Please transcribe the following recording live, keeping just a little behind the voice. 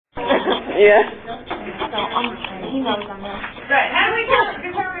Yeah. He knows I'm not. Right. How do we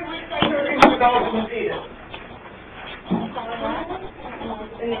determine which sexes are going to develop in the fetus?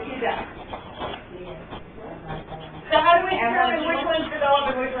 In the fetus. So how do we determine which ones develop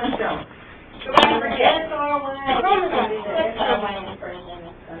and which ones don't? So I forget. Well,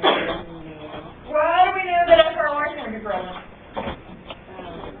 how do we know that SRY is going to be present?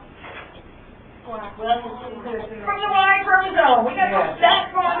 From the Y chromosome. We got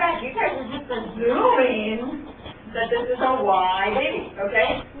that far back. You guys are just assuming that this is a Y baby,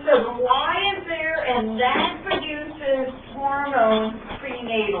 okay? So the Y is there, and that produces hormones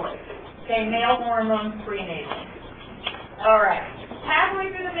prenatally. Okay, male hormones prenatally. All right. Halfway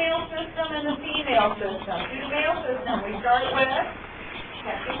through the male system and the female system. Through the male system, we start with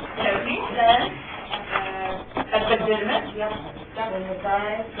then epididymis,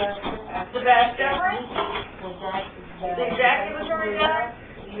 the vas deferens, the ejaculatory duct,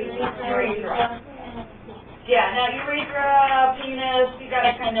 urethra. Yeah, now urethra, penis, you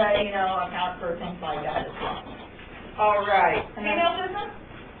gotta kind of, account for things like that as well. All right. Female system?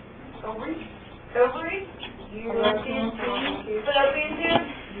 Ovaries, fallopian tube,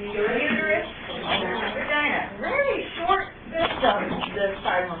 uterus, vagina. Very short system this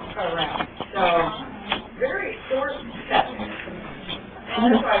time around. So, very short step. And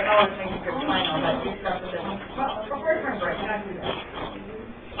that's why I always make a good plan on that. Do stuff with them. Well, before spring break, I do that.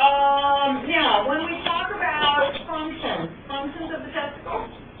 Now, when we talk about functions of the testicle,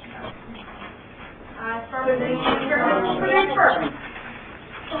 produce sperm.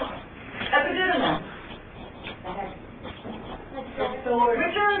 Epididymis.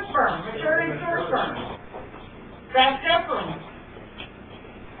 Mature sperm. Mature and store sperm. Vas deferens.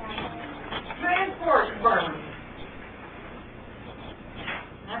 Transport sperm.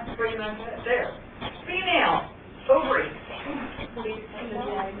 That's pretty much it there. Female. Ovary.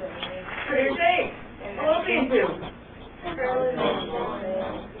 Produce eggs. Fallopian tube.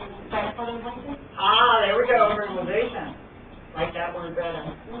 There we go. Fertilization. Like that word better.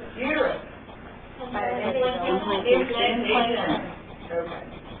 Uterus. Implantation. Okay.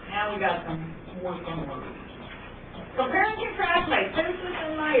 Now we got some working words. Compare and contrast mitosis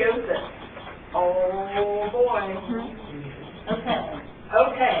and meiosis. Oh boy.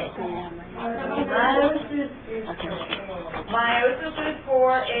 Okay. Meiosis is for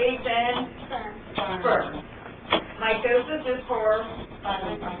eggs and sperm. Mitosis is for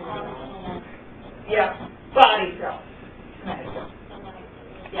body cells.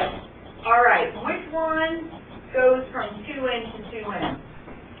 Yes. All right. Which one goes from 2N to 2N?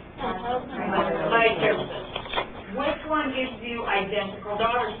 Mitosis. Which one gives you identical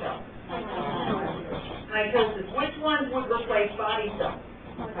daughter cells? Mitosis. Which one would replace body cells?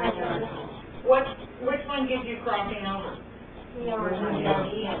 Which one gives you crossing over?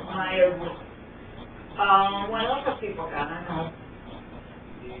 Meiosis. What else have people got? I know.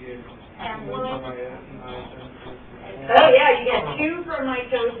 Oh yeah, you get 2 from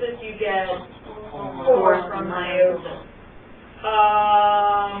mitosis, you get 4 from meiosis.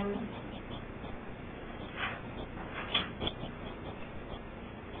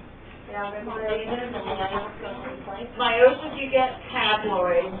 Meiosis, you get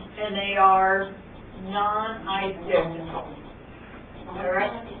haploids, and they are non-identical.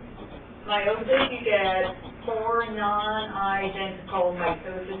 Alright? Meiosis, you get 4 non-identical.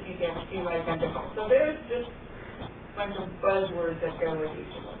 Mitosis, you get 2 identical. So there's just a bunch of buzzwords that go with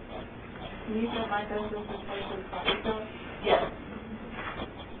each of them. You said mitosis replaces body cells? Yes.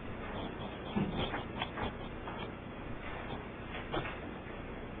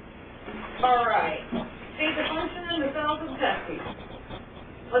 All right. See the function in the cells of the testes.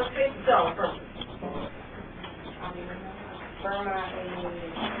 Let's take the cells first.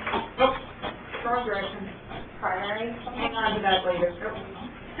 Nope. Wrong direction. Primary. Hang on to that later. Nope.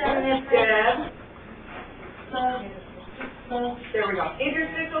 Dead. There we go.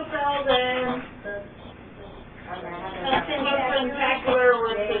 Interstitial cells and tentacular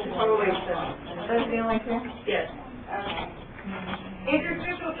or tentaculated cells. Those the only 2? Yes. Okay.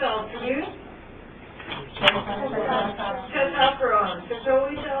 Interstitial cells produce testosterone.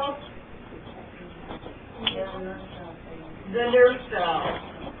 Testoli cells. The nerve cells.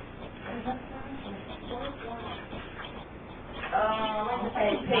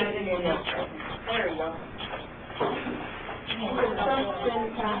 There we go.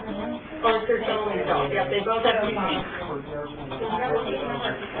 Or Sertoli cells. Yeah, they both have 2 names.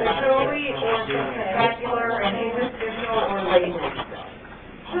 Sertoli or tentacular and interstitial or latent cells.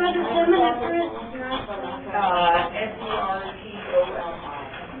 Who is the feminine fruit?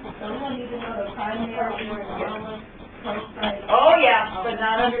 Sertoli. Oh yeah, but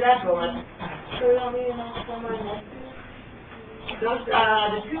not under that bullet. So we don't need enough for my next. Those,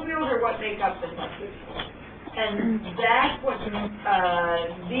 the tubules are what make up the tissues. And that's what,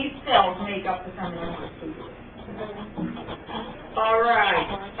 these cells make up the seminal tubules. All right,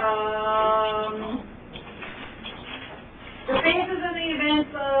 the phases and the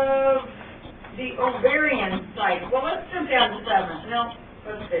events of the ovarian cycle. Well, let's jump down to 7. No,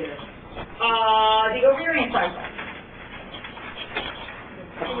 let's stay there. The ovarian cycle.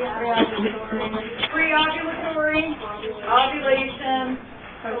 Pre-ovulatory, ovulation,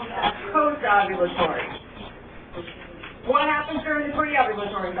 post-ovulatory. What happens during the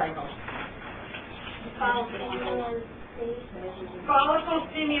pre-ovulatory cycle? Follicle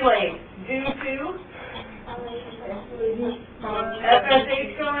stimulates due to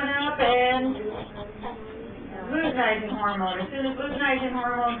FSH going up and luteinizing hormone. As soon as luteinizing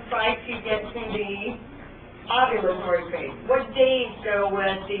hormone spikes, you get to the ovulatory phase. What days go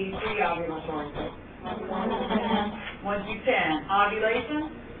with the pre-ovulatory phase? 1 through 10. Ovulation?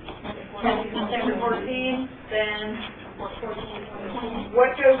 10 to 14. Then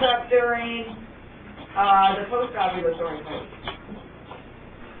what goes up during the post-ovulatory phase?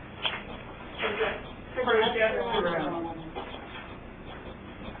 Progesterone.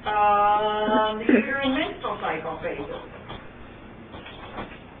 The uterine menstrual cycle phases.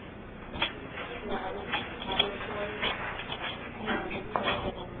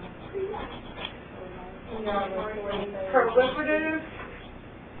 Proliferative,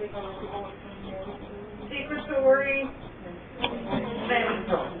 secretory,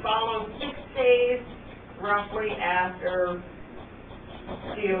 menstrual. Follows 6 days roughly after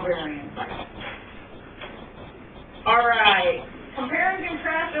the ovarian cycle. All right. Compare and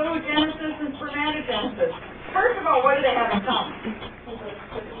contrast oogenesis and spermatogenesis. First of all, what do they have in common?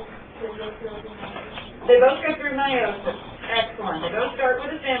 They both go through meiosis. Excellent. They both start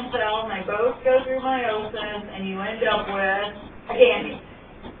with a stem cell, and they both go through meiosis, and you end up with a gamete.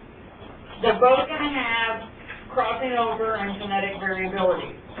 They're both going to have crossing over and genetic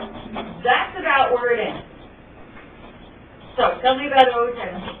variability. That's about where it ends. So, tell me about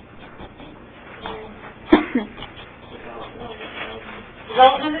oogenesis.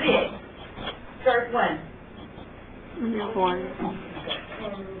 Development of the egg. Starts when? Born.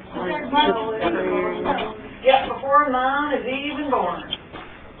 Yep, before mom is even born.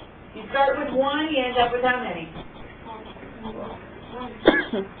 You start with 1, you end up with how many?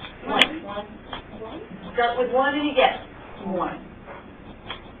 1. Start with 1 and you get 1.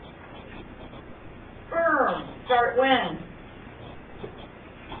 Sperm. Start when?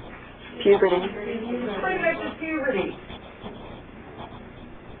 Puberty. Pretty much at puberty.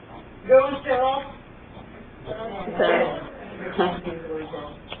 Go until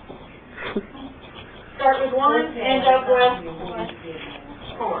start with 1, end up with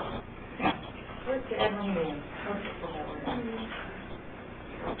 4. Where's the Edmund in?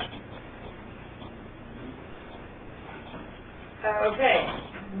 Okay.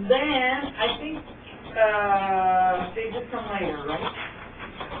 Then I think they just come later, right?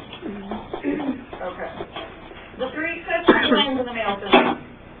 Okay. The 3 accessory glands in the male system.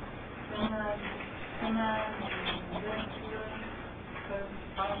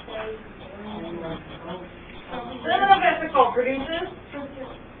 Seminal vesicle produces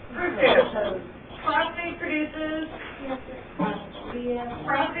fructose. Prostate produces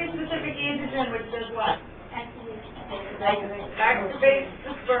prostate-specific antigen, which does what? Activates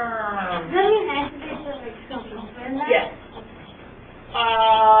the sperm. Yes.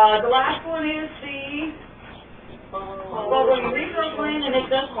 The last one is the urethral gland, and it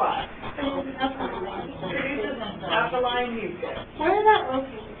does what? Produces an alkaline mucus. Where is that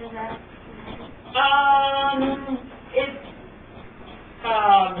located? Is that? It's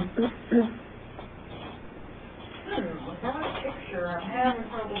without a picture, I'm having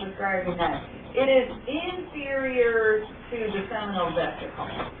trouble describing that. It is inferior to the seminal vesicle,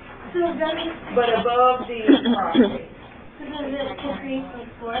 So does it, but above the prostate. so does it secrete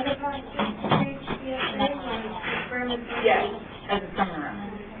before the prostate secretes the egg when the sperm is released? Yes, as it's coming around.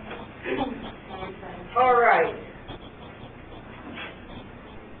 All right.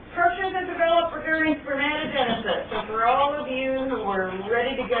 Structures that develop during spermatogenesis. So for all of you who are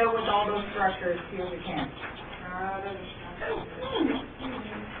ready to go with all those structures, here we can.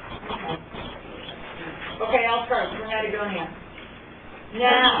 Okay, I'll start. Spermatogonia.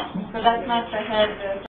 Now. So that's not the head,